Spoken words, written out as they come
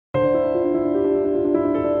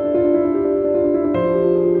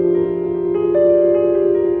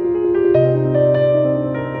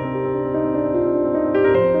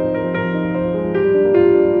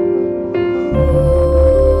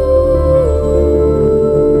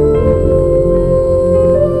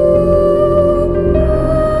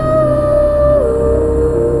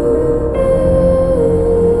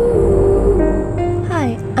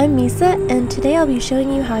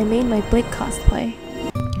showing you how I made my Blake cosplay.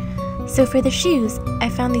 So for the shoes, I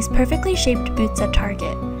found these perfectly shaped boots at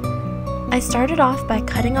Target. I started off by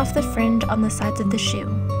cutting off the fringe on the sides of the shoe.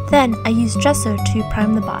 Then I used gesso to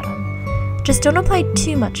prime the bottom. Just don't apply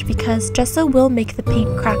too much because gesso will make the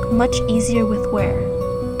paint crack much easier with wear.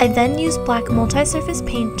 I then used black multi-surface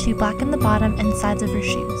paint to blacken the bottom and sides of her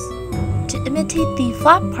shoes. To imitate the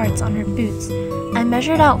flap parts on her boots, I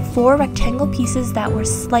measured out 4 rectangle pieces that were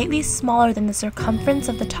slightly smaller than the circumference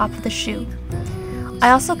of the top of the shoe. I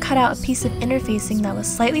also cut out a piece of interfacing that was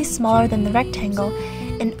slightly smaller than the rectangle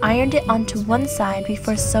and ironed it onto one side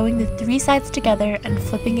before sewing the 3 sides together and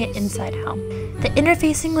flipping it inside out. The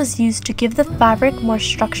interfacing was used to give the fabric more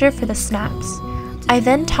structure for the snaps. I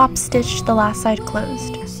then top stitched the last side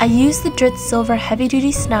closed. I used the Dritz silver heavy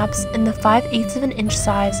duty snaps in the 5/8 of an inch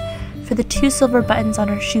size for the 2 silver buttons on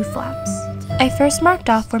her shoe flaps. I first marked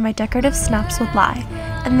off where my decorative snaps would lie,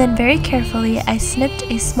 and then very carefully I snipped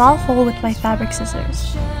a small hole with my fabric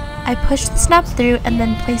scissors. I pushed the snap through and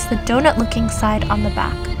then placed the donut-looking side on the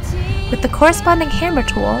back. With the corresponding hammer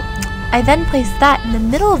tool, I then placed that in the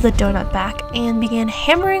middle of the donut back and began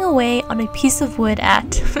hammering away on a piece of wood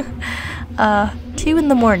at 2 in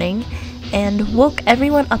the morning and woke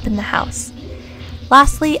everyone up in the house.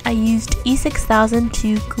 Lastly, I used E6000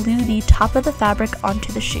 to glue the top of the fabric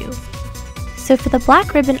onto the shoe. So for the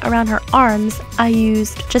black ribbon around her arms, I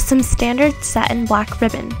used just some standard satin black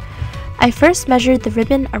ribbon. I first measured the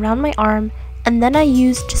ribbon around my arm, and then I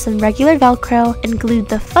used some regular Velcro and glued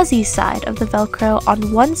the fuzzy side of the Velcro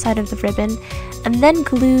on one side of the ribbon, and then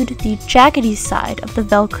glued the jaggedy side of the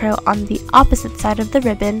Velcro on the opposite side of the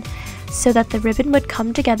ribbon so that the ribbon would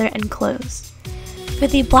come together and close. For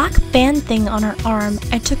the black band thing on her arm,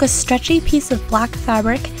 I took a stretchy piece of black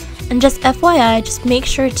fabric, and just FYI, just make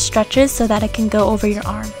sure it stretches so that it can go over your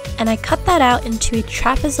arm. And I cut that out into a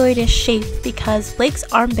trapezoidal shape because Blake's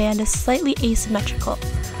armband is slightly asymmetrical.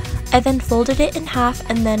 I then folded it in half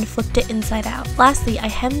and then flipped it inside out. Lastly, I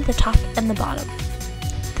hemmed the top and the bottom.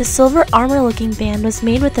 The silver armor looking band was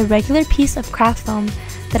made with a regular piece of craft foam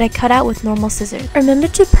that I cut out with normal scissors. Remember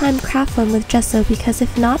to prime craft foam with gesso because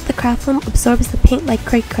if not, the craft foam absorbs the paint like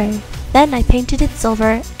cray-cray. Then I painted it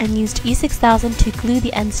silver and used E6000 to glue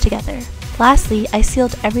the ends together. Lastly, I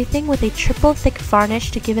sealed everything with a triple thick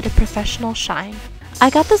varnish to give it a professional shine. I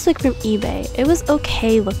got this wig from eBay. It was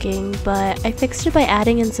okay looking, but I fixed it by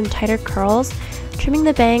adding in some tighter curls, trimming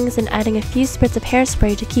the bangs, and adding a few spritz of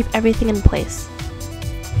hairspray to keep everything in place.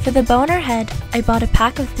 For the bow on her head, I bought a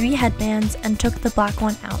pack of 3 headbands and took the black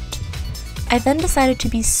one out. I then decided to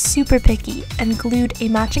be super picky and glued a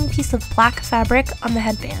matching piece of black fabric on the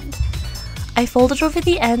headband. I folded over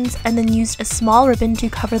the ends and then used a small ribbon to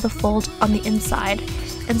cover the fold on the inside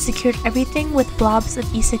and secured everything with blobs of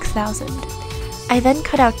E6000. I then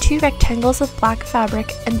cut out 2 rectangles of black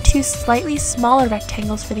fabric and 2 slightly smaller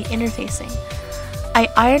rectangles for the interfacing. I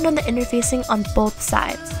ironed on the interfacing on both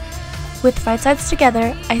sides. With right sides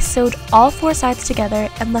together, I sewed all 4 sides together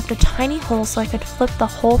and left a tiny hole so I could flip the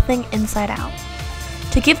whole thing inside out.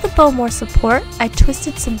 To give the bow more support, I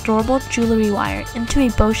twisted some normal jewelry wire into a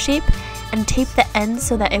bow shape and taped the ends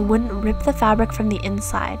so that it wouldn't rip the fabric from the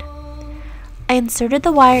inside. I inserted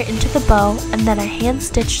the wire into the bow and then I hand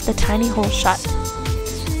stitched the tiny hole shut.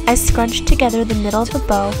 I scrunched together the middle of the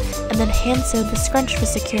bow and then hand sewed the scrunch for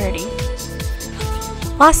security.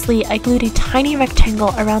 Lastly, I glued a tiny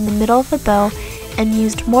rectangle around the middle of the bow and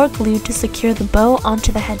used more glue to secure the bow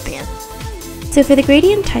onto the headband. So for the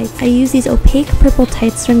gradient tights, I use these opaque purple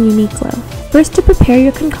tights from Uniqlo. First, to prepare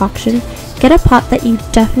your concoction, get a pot that you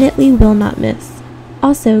definitely will not miss.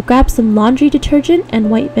 Also, grab some laundry detergent and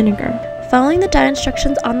white vinegar. Following the dye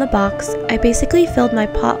instructions on the box, I basically filled my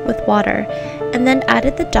pot with water and then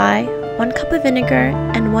added the dye, 1 cup of vinegar,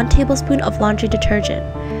 and 1 tablespoon of laundry detergent.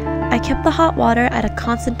 I kept the hot water at a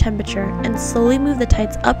constant temperature and slowly moved the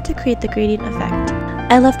tights up to create the gradient effect.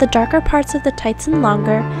 I left the darker parts of the tights in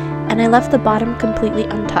longer, and I left the bottom completely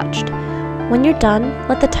untouched. When you're done,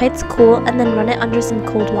 let the tights cool and then run it under some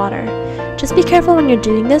cold water. Just be careful when you're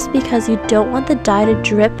doing this because you don't want the dye to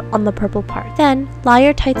drip on the purple part. Then, lie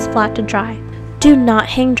your tights flat to dry. Do not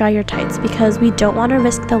hang dry your tights because we don't want to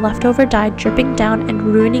risk the leftover dye dripping down and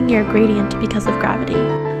ruining your gradient because of gravity.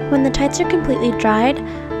 When the tights are completely dried,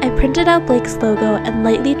 I printed out Blake's logo and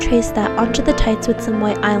lightly traced that onto the tights with some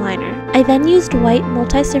white eyeliner. I then used white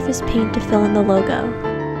multi-surface paint to fill in the logo.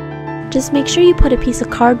 Just make sure you put a piece of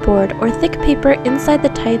cardboard or thick paper inside the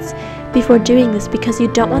tights before doing this because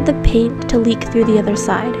you don't want the paint to leak through the other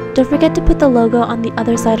side. Don't forget to put the logo on the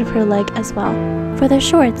other side of her leg as well. For the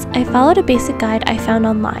shorts, I followed a basic guide I found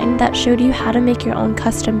online that showed you how to make your own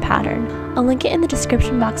custom pattern. I'll link it in the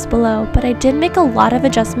description box below, but I did make a lot of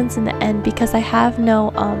adjustments in the end because I have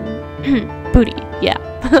no, booty, yeah.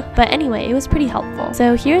 But anyway, it was pretty helpful.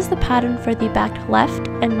 So here's the pattern for the back left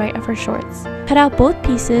and right of her shorts. Cut out both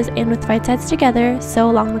pieces and with right sides together, sew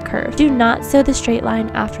along the curve. Do not sew the straight line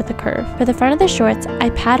after the curve. For the front of the shorts,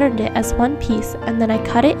 I patterned it as one piece and then I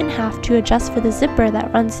cut it in half to adjust for the zipper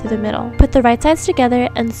that runs through the middle. Put the right sides together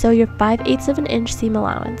and sew your 5/8 of an inch seam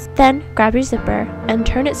allowance. Then grab your zipper and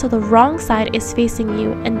turn it so the wrong side is facing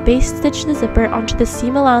you and base stitch the zipper onto the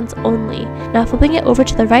seam allowance only. Now flipping it over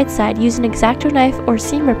to the right side, use an X-Acto knife or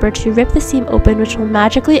seam ripper to rip the seam open, which will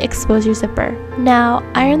magically expose your zipper. Now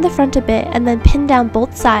iron the front a bit and then pin down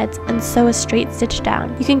both sides and sew a straight stitch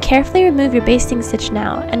down. You can carefully remove your basting stitch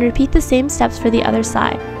now and repeat the same steps for the other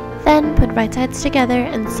side. Then put right sides together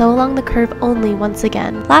and sew along the curve only once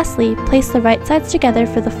again. Lastly, place the right sides together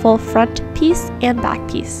for the full front piece and back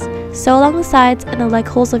piece. Sew along the sides and the leg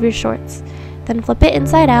holes of your shorts. Then flip it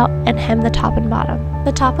inside out and hem the top and bottom.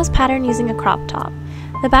 The top was patterned using a crop top.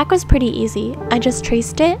 The back was pretty easy. I just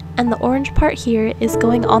traced it and the orange part here is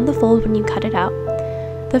going on the fold when you cut it out.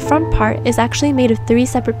 The front part is actually made of 3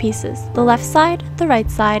 separate pieces, the left side, the right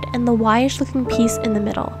side, and the Y-ish looking piece in the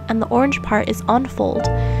middle, and the orange part is on fold.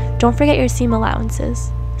 Don't forget your seam allowances.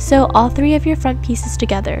 Sew all 3 of your front pieces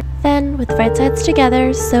together. Then, with right sides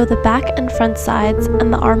together, sew the back and front sides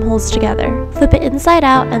and the armholes together. Flip it inside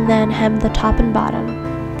out and then hem the top and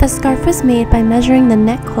bottom. The scarf was made by measuring the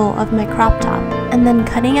neck hole of my crop top and then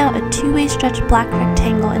cutting out a 2-way stretch black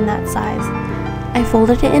rectangle in that size. I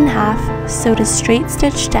folded it in half, sewed a straight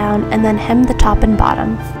stitch down, and then hemmed the top and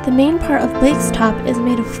bottom. The main part of Blake's top is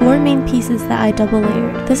made of 4 main pieces that I double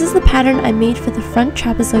layered. This is the pattern I made for the front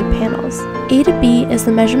trapezoid panels. A to B is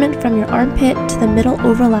the measurement from your armpit to the middle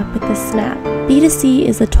overlap with the snap. B to C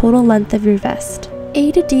is the total length of your vest. A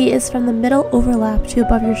to D is from the middle overlap to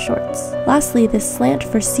above your shorts. Lastly, this slant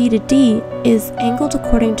for C to D is angled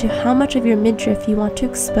according to how much of your midriff you want to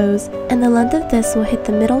expose, and the length of this will hit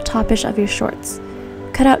the middle topish of your shorts.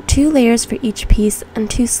 Cut out 2 layers for each piece and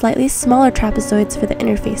 2 slightly smaller trapezoids for the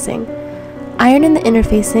interfacing. Iron in the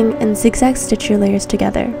interfacing and zigzag stitch your layers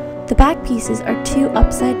together. The back pieces are 2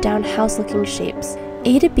 upside down house looking shapes.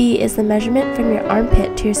 A to B is the measurement from your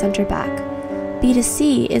armpit to your center back. B to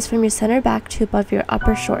C is from your center back to above your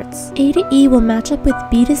upper shorts. A to E will match up with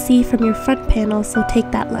B to C from your front panel, so take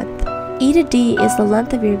that length. E to D is the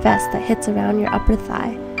length of your vest that hits around your upper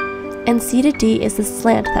thigh. And C to D is the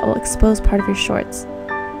slant that will expose part of your shorts.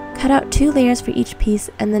 Cut out 2 layers for each piece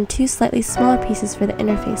and then 2 slightly smaller pieces for the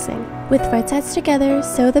interfacing. With right sides together,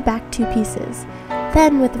 sew the back 2 pieces.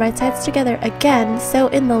 Then, with right sides together again, sew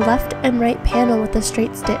in the left and right panel with a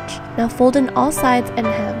straight stitch. Now fold in all sides and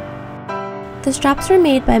hem. The straps were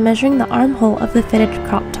made by measuring the armhole of the fitted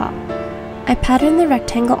crop top. I patterned the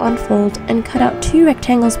rectangle on fold and cut out 2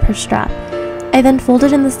 rectangles per strap. I then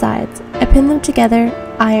folded in the sides. I pinned them together,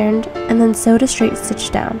 ironed, and then sewed a straight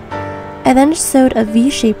stitch down. I then sewed a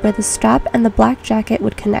V shape where the strap and the black jacket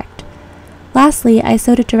would connect. Lastly, I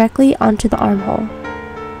sewed it directly onto the armhole.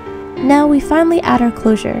 Now we finally add our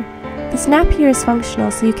closure. The snap here is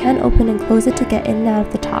functional, so you can open and close it to get in and out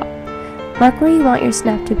of the top. Mark where you want your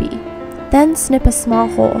snap to be. Then snip a small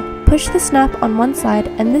hole. Push the snap on one side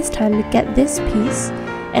and this time get this piece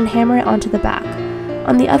and hammer it onto the back.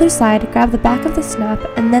 On the other side, grab the back of the snap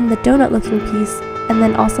and then the donut looking piece and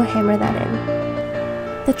then also hammer that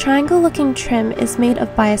in. The triangle looking trim is made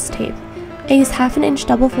of bias tape. I used 1/2 inch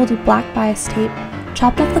double folded black bias tape,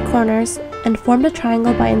 chopped off the corners, and formed a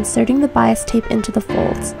triangle by inserting the bias tape into the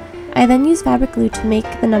folds. I then used fabric glue to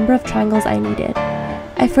make the number of triangles I needed.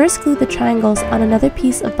 I first glued the triangles on another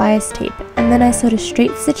piece of bias tape, and then I sewed a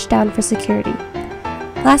straight stitch down for security.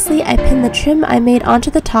 Lastly, I pinned the trim I made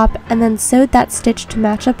onto the top and then sewed that stitch to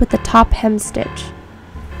match up with the top hem stitch.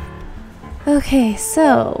 Okay,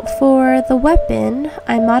 so for the weapon,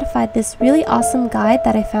 I modified this really awesome guide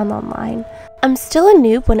that I found online. I'm still a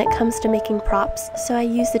noob when it comes to making props, so I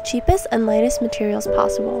used the cheapest and lightest materials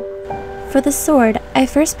possible. For the sword, I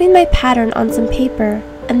first made my pattern on some paper,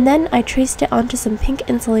 and then I traced it onto some pink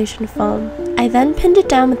insulation foam. I then pinned it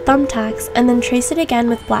down with thumbtacks and then traced it again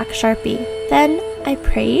with black Sharpie. Then I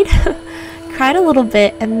prayed, cried a little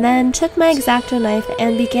bit, and then took my X-Acto knife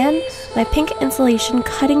and began my pink insulation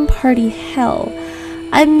cutting party hell.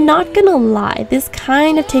 I'm not gonna lie, this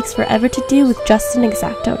kind of takes forever to do with just an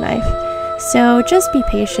X-Acto knife. So just be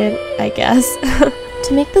patient, I guess.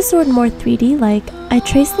 To make the sword more 3D-like, I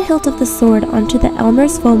traced the hilt of the sword onto the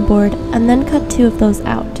Elmer's foam board and then cut 2 of those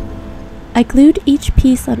out. I glued each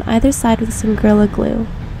piece on either side with some Gorilla Glue.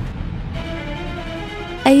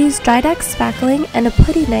 I used Drydax spackling and a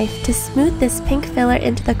putty knife to smooth this pink filler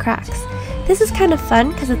into the cracks. This is kind of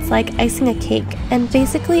fun because it's like icing a cake, and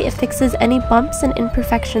basically it fixes any bumps and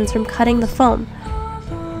imperfections from cutting the foam.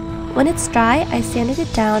 When it's dry, I sanded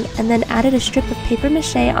it down and then added a strip of paper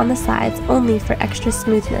mache on the sides only for extra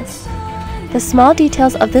smoothness. The small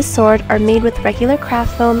details of this sword are made with regular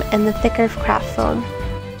craft foam and the thicker craft foam.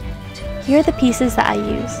 Here are the pieces that I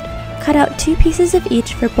used. Cut out 2 pieces of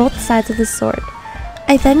each for both sides of the sword.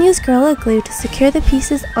 I then used Gorilla Glue to secure the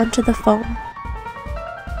pieces onto the foam.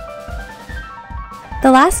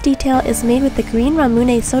 The last detail is made with the green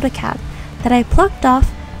Ramune soda cap that I plucked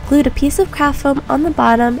off, glued a piece of craft foam on the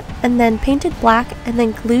bottom, and then painted black and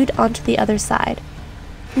then glued onto the other side.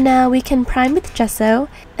 Now we can prime with gesso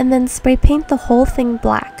and then spray paint the whole thing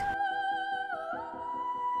black.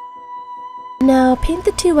 Now paint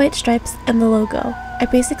the 2 white stripes and the logo. I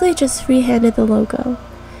basically just freehanded the logo.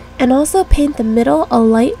 And also paint the middle a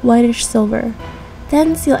light whitish silver.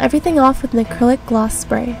 Then seal everything off with an acrylic gloss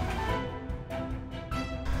spray.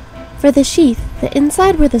 For the sheath, the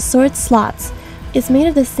inside where the sword slots is made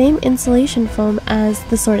of the same insulation foam as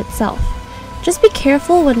the sword itself. Just be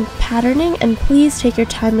careful when patterning, and please take your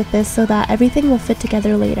time with this so that everything will fit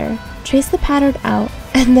together later. Trace the pattern out,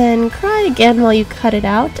 and then cry again while you cut it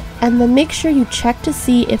out, and then make sure you check to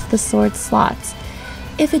see if the sword slots.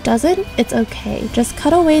 If it doesn't, it's okay. Just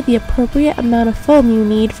cut away the appropriate amount of foam you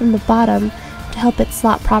need from the bottom to help it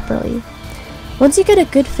slot properly. Once you get a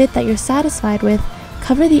good fit that you're satisfied with,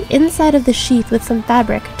 cover the inside of the sheath with some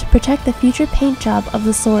fabric to protect the future paint job of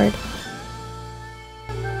the sword.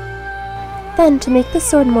 Then, to make the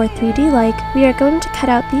sword more 3D-like, we are going to cut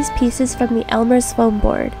out these pieces from the Elmer's foam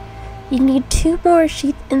board. You need 2 more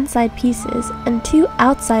sheath inside pieces and 2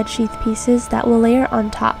 outside sheath pieces that will layer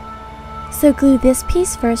on top. So glue this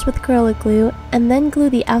piece first with Gorilla Glue and then glue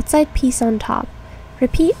the outside piece on top.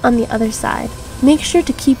 Repeat on the other side. Make sure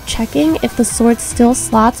to keep checking if the sword still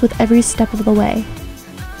slots with every step of the way.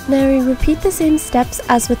 Now we repeat the same steps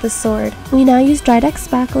as with the sword. We now use Drydax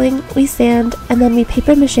spackling, we sand, and then we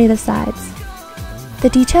paper mache the sides. The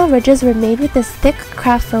detail ridges were made with this thick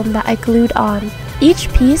craft foam that I glued on.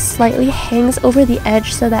 Each piece slightly hangs over the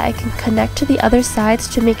edge so that I can connect to the other sides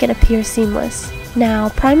to make it appear seamless. Now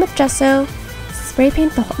prime with gesso, spray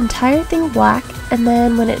paint the entire thing black, and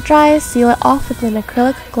then when it dries, seal it off with an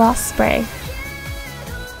acrylic gloss spray.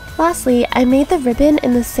 Lastly, I made the ribbon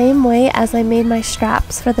in the same way as I made my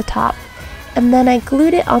straps for the top, and then I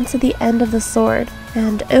glued it onto the end of the sword.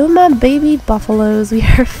 And oh my baby buffaloes, we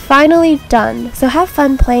are finally done! So have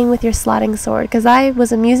fun playing with your slotting sword, because I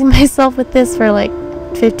was amusing myself with this for like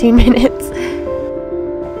 15 minutes.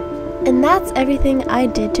 And that's everything I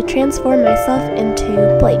did to transform myself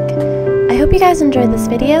into Blake. I hope you guys enjoyed this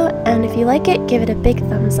video, and if you like it, give it a big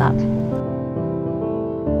thumbs up.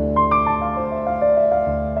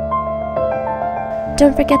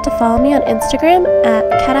 Don't forget to follow me on Instagram at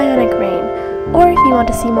CatIonicRain, or if you want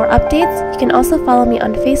to see more updates, you can also follow me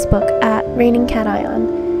on Facebook at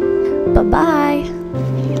RainingCatIon. Bye-bye!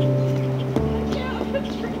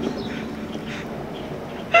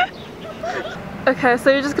 Okay, so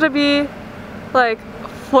you're just gonna be like,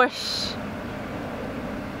 whoosh.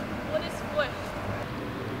 What is whoosh?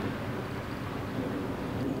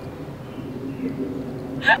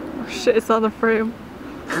 Oh shit, it's on the frame.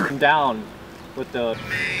 Down with the...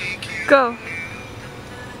 Go.